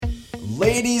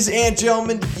Ladies and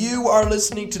gentlemen, you are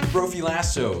listening to the Brophy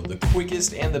Lasso, the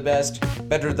quickest and the best,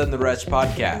 better than the rest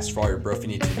podcast for all your Brophy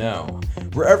need to know.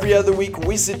 Where every other week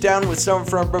we sit down with someone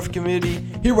from our Brophy community,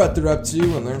 hear what they're up to,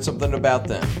 and learn something about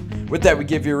them. With that, we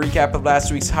give you a recap of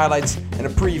last week's highlights and a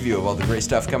preview of all the great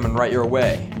stuff coming right your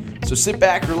way. So sit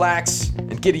back, relax,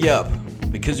 and giddy up,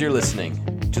 because you're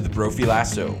listening to the Brophy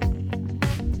Lasso.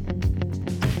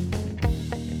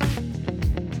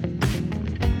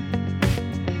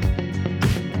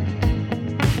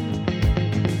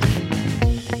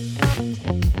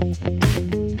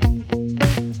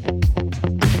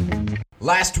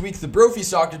 Last week, the Brophy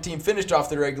soccer team finished off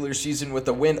the regular season with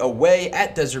a win away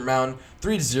at Desert Mountain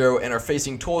 3-0 and are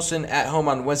facing Tolson at home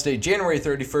on Wednesday, January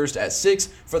 31st at 6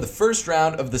 for the first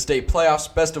round of the state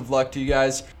playoffs. Best of luck to you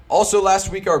guys. Also last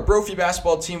week, our Brophy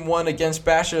basketball team won against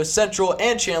Basha, Central,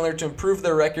 and Chandler to improve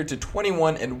their record to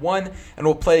 21-1 and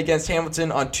will play against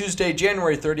Hamilton on Tuesday,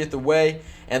 January 30th away,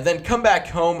 and then come back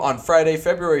home on Friday,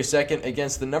 February 2nd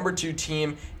against the number 2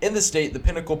 team in the state, the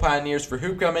Pinnacle Pioneers, for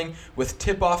Hoopcoming, with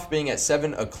tip-off being at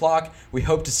 7 o'clock. We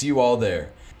hope to see you all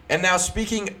there. And now,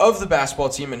 speaking of the basketball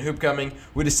team and Hoopcoming,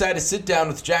 we decided to sit down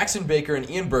with Jaxson Baker and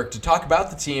Ian Burke to talk about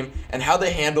the team and how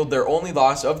they handled their only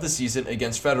loss of the season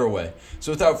against Federal Way.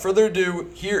 So without further ado,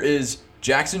 here is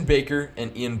Jaxson Baker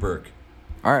and Ian Burke.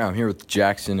 All right, I'm here with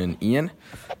Jaxson and Ian.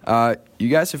 You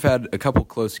guys have had a couple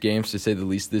close games, to say the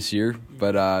least, this year,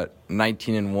 but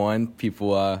 19-1,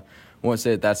 people won't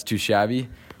say that that's too shabby.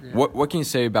 Yeah. What can you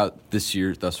say about this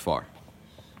year thus far?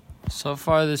 So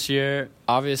far this year,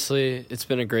 obviously, it's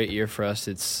been a great year for us.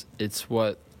 It's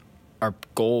what our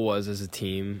goal was as a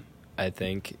team, I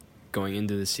think, going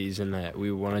into the season, that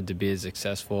we wanted to be as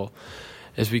successful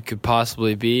as we could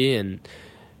possibly be. And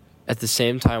at the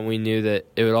same time, we knew that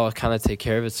it would all kind of take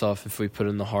care of itself if we put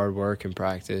in the hard work and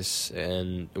practice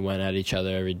and went at each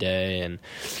other every day. And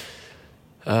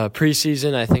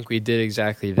preseason, I think we did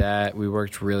exactly that. We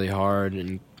worked really hard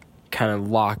and kind of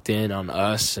locked in on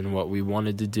us and what we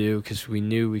wanted to do because we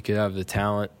knew we could have the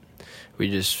talent. We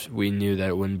knew that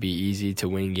it wouldn't be easy to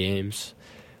win games.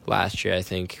 Last year, I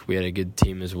think we had a good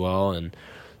team as well, and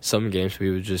some games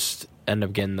we would just end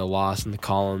up getting the loss in the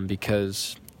column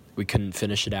because we couldn't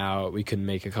finish it out. We couldn't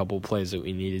make a couple of plays that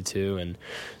we needed to, and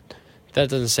that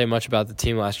doesn't say much about the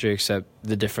team last year except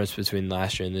the difference between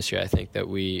last year and this year. I think that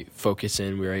we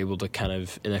were able to kind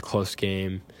of, in a close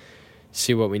game,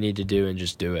 see what we need to do and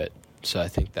just do it. So I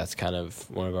think that's kind of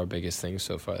one of our biggest things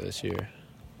so far this year.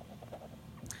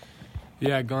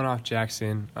 Yeah, going off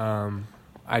Jaxson,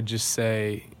 I'd just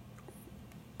say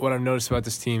what I've noticed about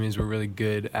this team is we're really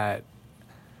good at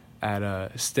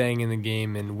staying in the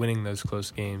game and winning those close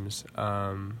games.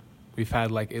 We've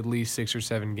had at least 6 or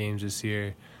 7 games this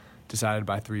year decided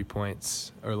by 3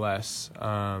 points or less.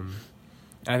 I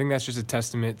think that's just a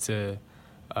testament to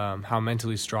how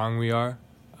mentally strong we are.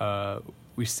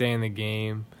 We stay in the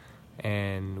game,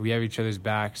 and we have each other's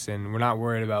backs, and we're not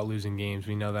worried about losing games.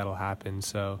 We know that'll happen.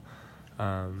 So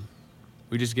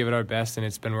we just give it our best, and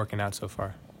it's been working out so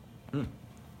far.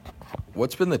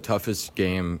 What's been the toughest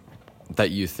game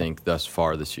that you think thus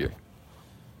far this year?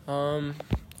 I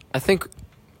think,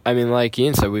 like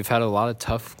Ian said, we've had a lot of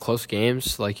tough, close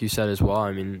games, like you said as well.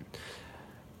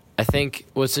 I think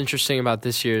what's interesting about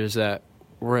this year is that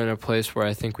we're in a place where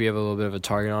I think we have a little bit of a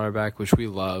target on our back, which we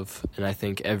love, and I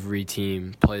think every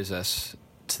team plays us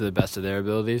to the best of their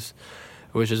abilities,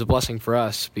 which is a blessing for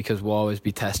us because we'll always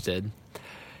be tested.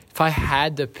 If I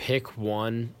had to pick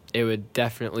one, it would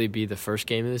definitely be the first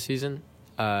game of the season.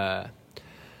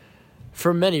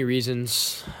 For many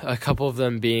reasons, a couple of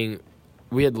them being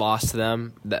we had lost to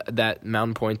them, that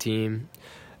Mountain Point team.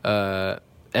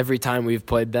 Every time we've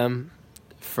played them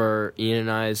for Ian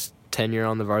and I's tenure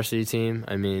on the varsity team,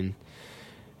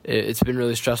 it's been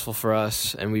really stressful for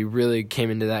us, and we really came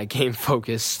into that game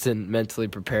focused and mentally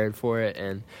prepared for it.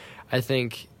 And I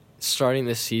think starting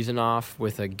this season off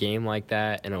with a game like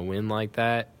that and a win like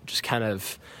that just kind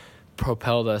of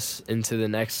propelled us into the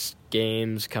next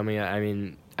games coming up.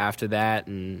 After that,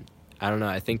 and I don't know,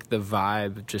 I think the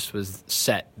vibe just was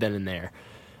set then and there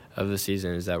of the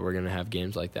season is that we're going to have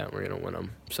games like that and we're going to win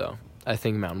them. So I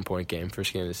think Mountain Point game,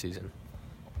 first game of the season.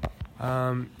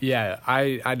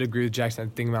 I'd agree with Jaxson. I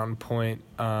think Mountain Point,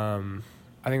 I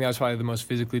think that was probably the most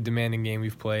physically demanding game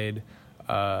we've played.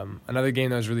 Another game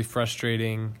that was really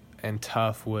frustrating and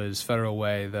tough was Federal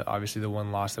Way, obviously the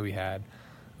one loss that we had.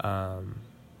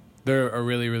 They're a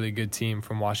really, really good team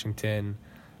from Washington.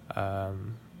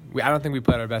 I don't think we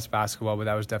played our best basketball, but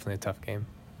that was definitely a tough game.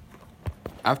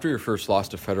 After your first loss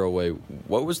to Federal Way,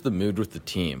 what was the mood with the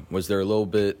team? Was there a little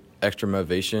bit extra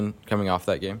motivation coming off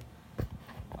that game?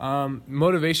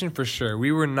 Motivation for sure.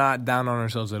 We were not down on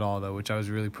ourselves at all, though, which I was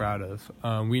really proud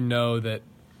of. We know that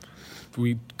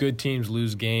good teams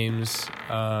lose games.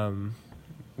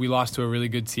 We lost to a really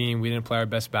good team. We didn't play our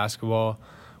best basketball.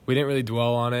 We didn't really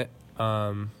dwell on it.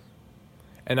 And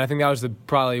I think that was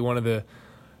probably one of the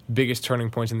biggest turning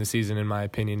points in the season, in my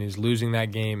opinion, is losing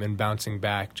that game and bouncing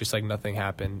back just like nothing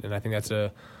happened. And I think that's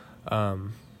the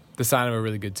sign of a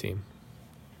really good team.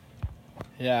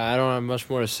 Yeah, I don't have much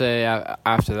more to say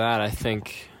after that. I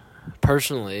think,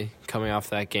 personally, coming off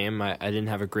that game, I didn't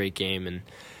have a great game. And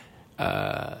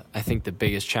I think the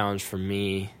biggest challenge for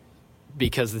me,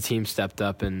 because the team stepped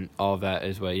up and all of that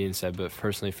is what Ian said, but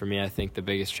personally for me, I think the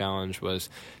biggest challenge was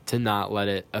to not let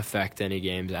it affect any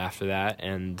games after that.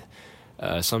 And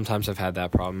sometimes I've had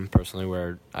that problem personally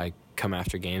where I come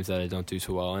after games that I don't do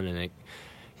so well in, and it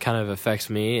kind of affects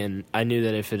me. And I knew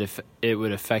that if it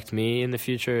would affect me in the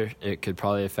future, it could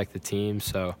probably affect the team.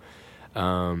 So,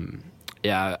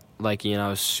 yeah, like Ian, I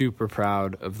was super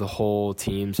proud of the whole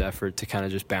team's effort to kind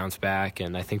of just bounce back.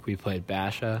 And I think we played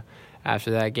Basha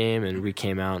after that game, and we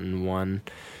came out and won.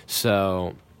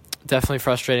 So definitely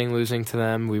frustrating losing to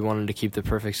them. We wanted to keep the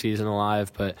perfect season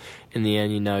alive, but in the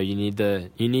end, you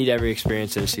need every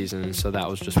experience in a season, and so that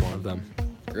was just one of them.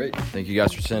 Great. Thank you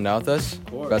guys for sitting out with us.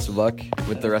 Best of luck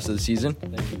with the rest of the season.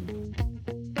 Thank you.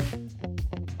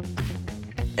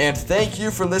 And thank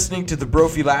you for listening to the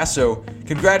Brophy Lasso.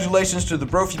 Congratulations to the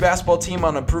Brophy basketball team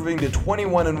on improving to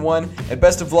 21-1, and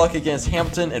best of luck against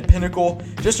Hamilton and Pinnacle.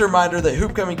 Just a reminder that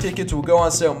Hoopcoming tickets will go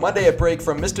on sale Monday at break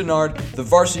from Mr. Nard, the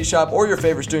Varsity Shop, or your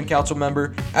favorite student council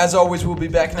member. As always, we'll be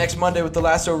back next Monday with the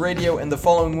Lasso Radio, and the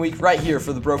following week right here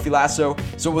for the Brophy Lasso.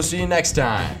 So we'll see you next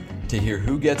time to hear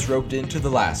who gets roped into the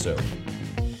lasso.